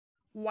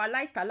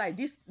Walai talai,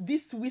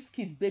 this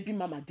whiskey baby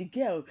mama, the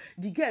girl,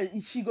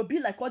 she go be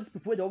like all these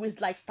people where they always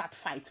like start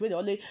fights, where they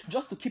only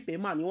just to keep a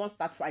man, you want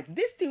start fight.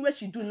 This thing where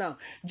she do now,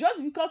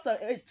 just because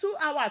 2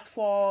 hours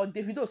for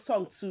Davido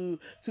song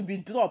to be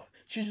dropped,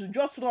 she should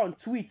just run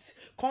tweet,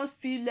 can't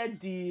still let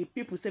the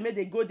people say make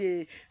they go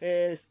the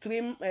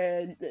stream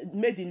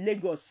made in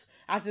Lagos,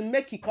 as in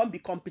make it come be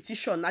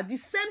competition. Now the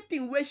same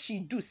thing where she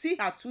do, see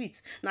her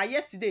tweet now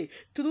yesterday,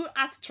 through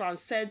art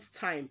transcends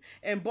time,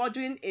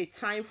 embodying a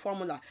time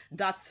formula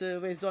that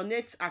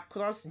resonates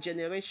across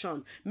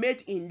generation,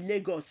 made in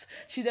Lagos.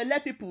 She dey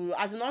let people,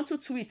 as in onto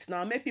tweet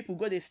now, make people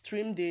go dey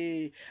stream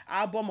the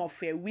album of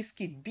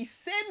Whiskey the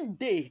same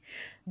day.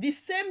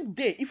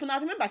 If una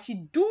remember, she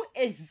do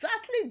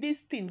exactly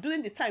this thing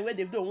during the time where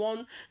they don't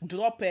want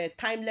drop a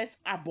timeless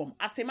album.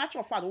 As a matter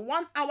of fact,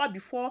 1 hour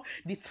before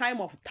the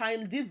time of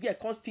time, this girl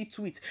can't still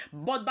tweet.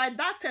 But by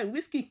that time,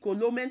 Whiskey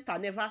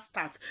Colomenta never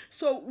start.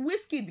 So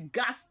Whiskey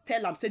gas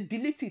tell am say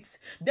delete it.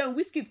 Then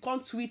Whiskey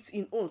can't tweet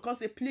in own, can't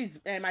say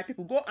please my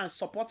people go and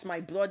support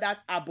my brother's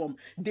album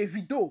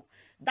Davido.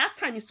 That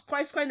time is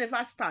quite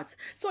never start.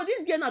 So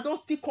this girl now don't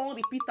still come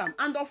repeat them.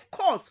 And of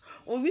course,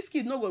 on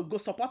Whiskey no go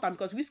support them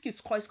because Whiskey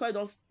quite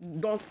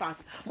don't start.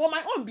 But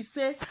my own be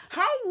say,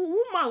 how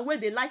woman where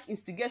they like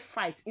instigate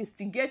fight,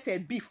 instigate a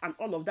beef and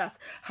all of that,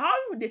 how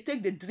they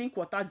take the drink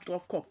water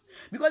drop cup?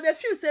 Because they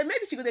feel say,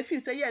 maybe she go they feel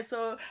say, yeah,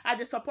 so I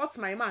dey support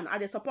my man, I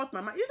dey support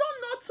my man. You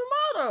don't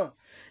know tomorrow.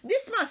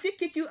 This man fit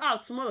kick you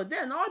out tomorrow.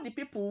 Then all the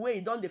people where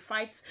you don't they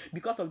fight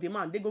because of the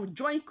man, they go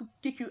join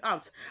kick you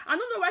out. I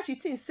don't know why she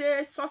thinks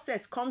say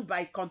success comes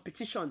by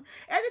competition.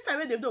 Anytime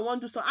when they don't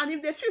want to do so, and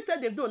if they feel say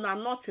they don't know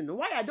nothing,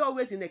 why are they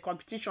always in a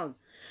competition?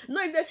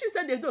 No, if they feel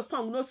say they do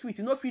song no sweet,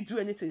 you no fit do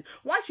anything.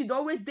 Why should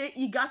always they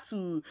eager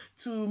to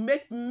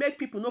make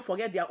people not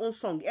forget their own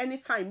song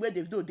anytime where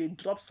they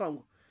drop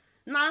song?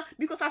 Nah,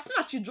 because as soon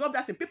as she drop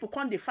that thing, people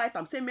come they fight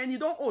am say, man, you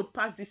don't old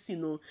past this, you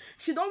know.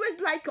 She'd always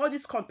like all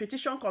this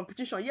competition.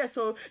 Yeah,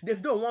 so they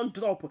don't want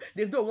drop.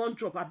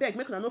 I beg,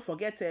 make them not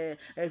forget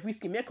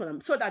Whiskey, make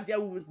them so that there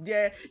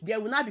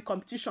will not be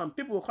competition.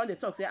 People will come they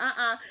talk, say,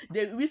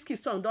 the Whiskey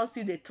song don't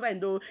see the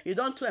trend, though, you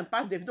don't trend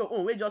past Davido,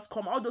 oh, we just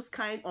come, all those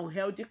kind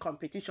unhealthy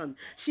competition.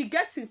 She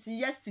gets since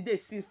yesterday,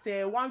 since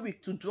 1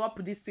 week to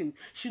drop this thing.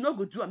 She not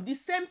go do them. The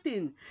same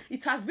thing.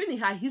 It has been in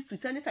her history.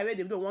 So anytime where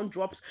Davido want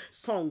drops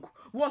song,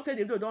 once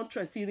they don't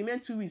trend, see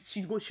remain 2 weeks,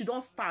 she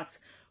don't start.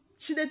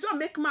 She they don't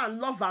make man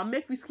love her,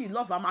 make Whiskey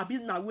love her. I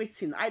been now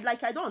waiting. I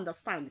don't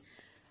understand.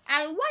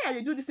 And why are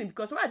they do this thing?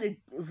 Because why are they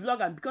vlog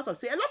and because of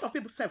say a lot of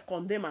people self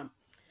condemn them.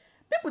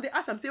 People they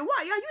ask them say, why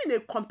are you in a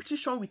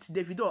competition with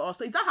Davido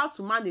also? Is that how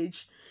to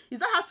manage? Is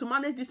that how to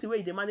manage this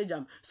way they manage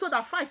them? So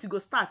that fight go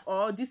start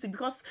or this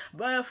because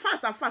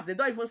fast they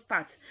don't even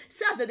start.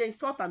 See as they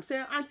insult them,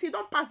 say, auntie,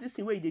 don't pass this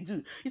way they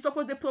do. You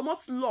suppose they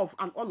promote love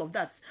and all of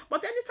that.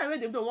 But anytime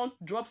when they don't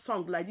want drop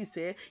song like this,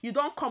 you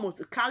don't come out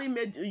carry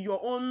made your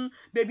own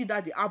baby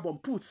daddy album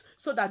put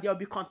so that there will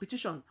be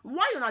competition.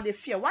 Why you not they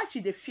fear? Why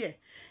should they fear?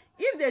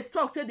 If they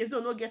talk, say they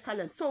don't know get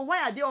talent, so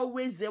why are they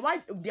always there?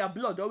 Why their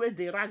blood always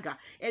they raga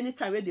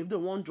anytime where they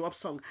don't want drop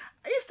song?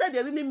 If say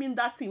they really mean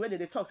that thing when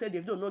they talk, say they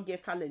don't know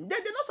get talent, then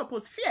they're not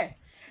supposed fear.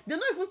 They're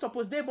not even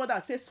supposed they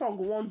bother say song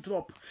won't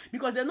drop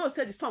because they know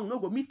say the song no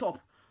go meet up.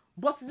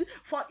 But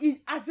for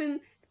it as in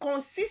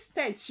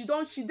consistent, she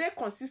dey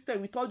consistent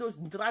with all those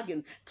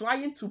dragging,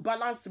 trying to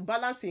balance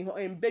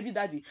in baby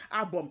daddy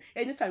album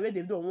anytime where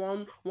they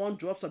don't want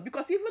drop song.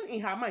 Because even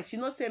in her mind she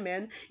know say,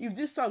 man, if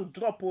this song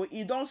drop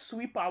it don't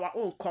sweep our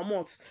own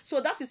comot. So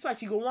that is why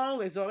she go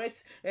want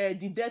resurrect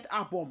the dead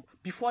album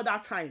before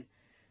that time.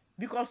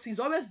 Because he's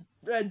always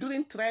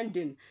doing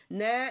trending.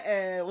 When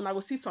I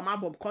go see some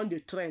album come the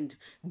trend,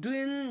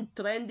 doing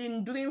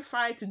trending, doing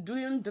fight,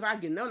 doing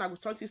dragging. Now when I go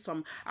see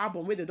some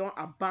album where they don't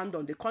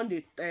abandon, they come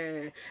the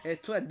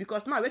trend.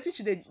 Because now waiting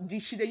she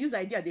they use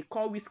idea they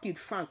call Whiskey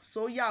fans.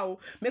 So yeah,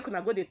 make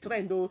una go the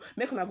trend or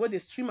make una go the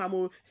stream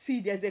and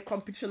see there's a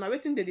competition. Now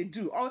waiting they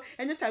do. Or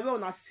anytime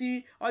when I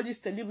see all these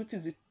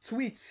celebrities the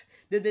tweet,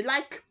 they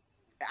like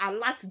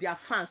alert their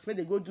fans when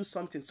they go do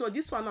something. So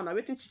this one now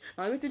waiting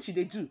she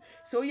they do.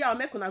 So yeah,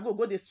 make una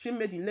go the stream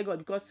made in Lagos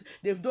because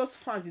those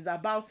fans is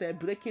about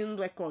breaking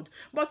record.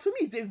 But to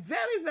me it's a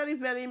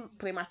very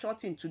premature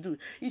thing to do.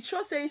 It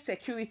shows say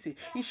insecurity.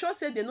 It shows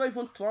say they not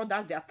even throw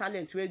that's their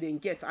talent where they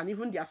get, and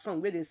even their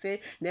song where they say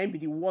they be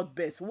the world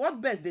best.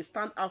 World best they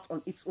stand out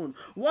on its own.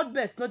 World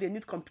best no they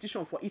need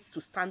competition for it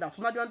to stand out.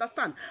 So now they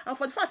understand. And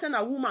for the fact that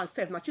a woman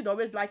self now she'd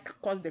always like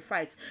cause the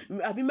fight.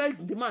 I be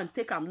make the man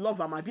take am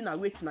love am. I been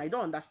waiting. I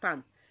don't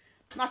understand.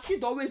 Now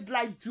she'd always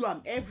like do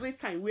every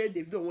time where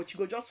they've done what she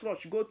go just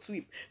rush, go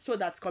tweet so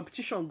that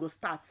competition go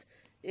start.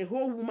 A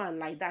whole woman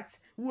like that.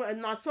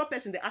 Now some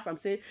person they ask them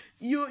say,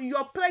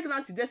 your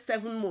pregnancy there's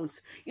 7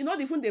 months. You not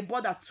even they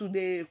bother to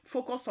they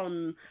focus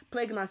on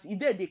pregnancy.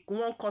 They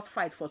won't cause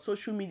fight for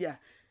social media.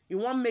 You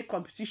won't make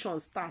competition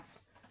start.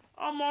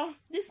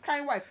 this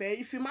kind wife,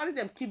 if you marry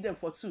them, keep them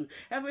for two.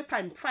 Every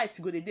time fight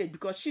go dey date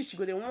because she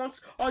go dey want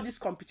all this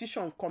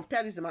competition,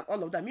 comparison and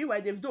all of that.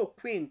 Meanwhile, Davido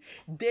queen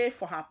dey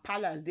for her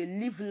palace, they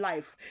live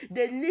life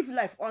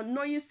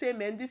unknowing say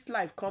man this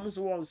life comes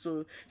once,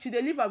 so she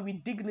dey live am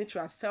with dignity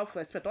and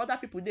self-respect. Other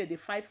people dey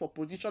fight for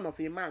position of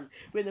a man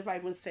wey never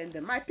even send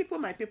them. My people,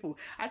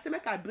 I say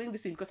make I bring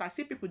this in because I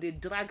see people dey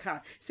drag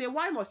her, say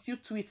why must you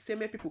tweet say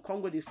make people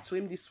come go dey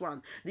stream this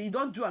one, you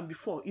don't do am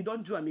before, you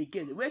don't do am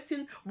again.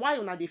 Waiting, why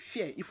una dey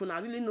fear if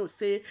una really know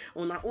say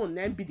una own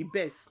name be the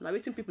best? Now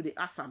waiting people dey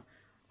ask am,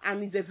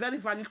 and it's a very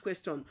valid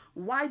question.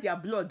 Why their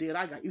blood dey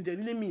raga if they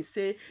really mean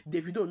say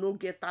Davido no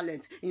get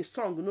talent, in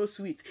song no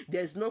sweet,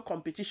 there's no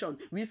competition,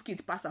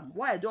 Wizkid pass am?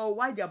 Why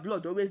their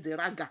blood always dey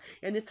raga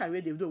anytime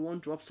wey Davido wan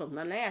drop song?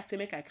 Na like I say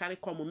make I carry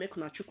come make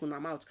una chook una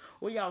mouth.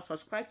 Oh yeah,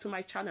 subscribe to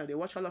my channel, they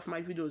watch all of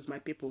my videos, my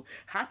people.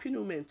 Happy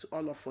New Moon to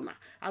all of una.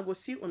 I go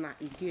see una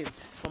again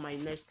for my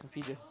next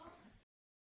video.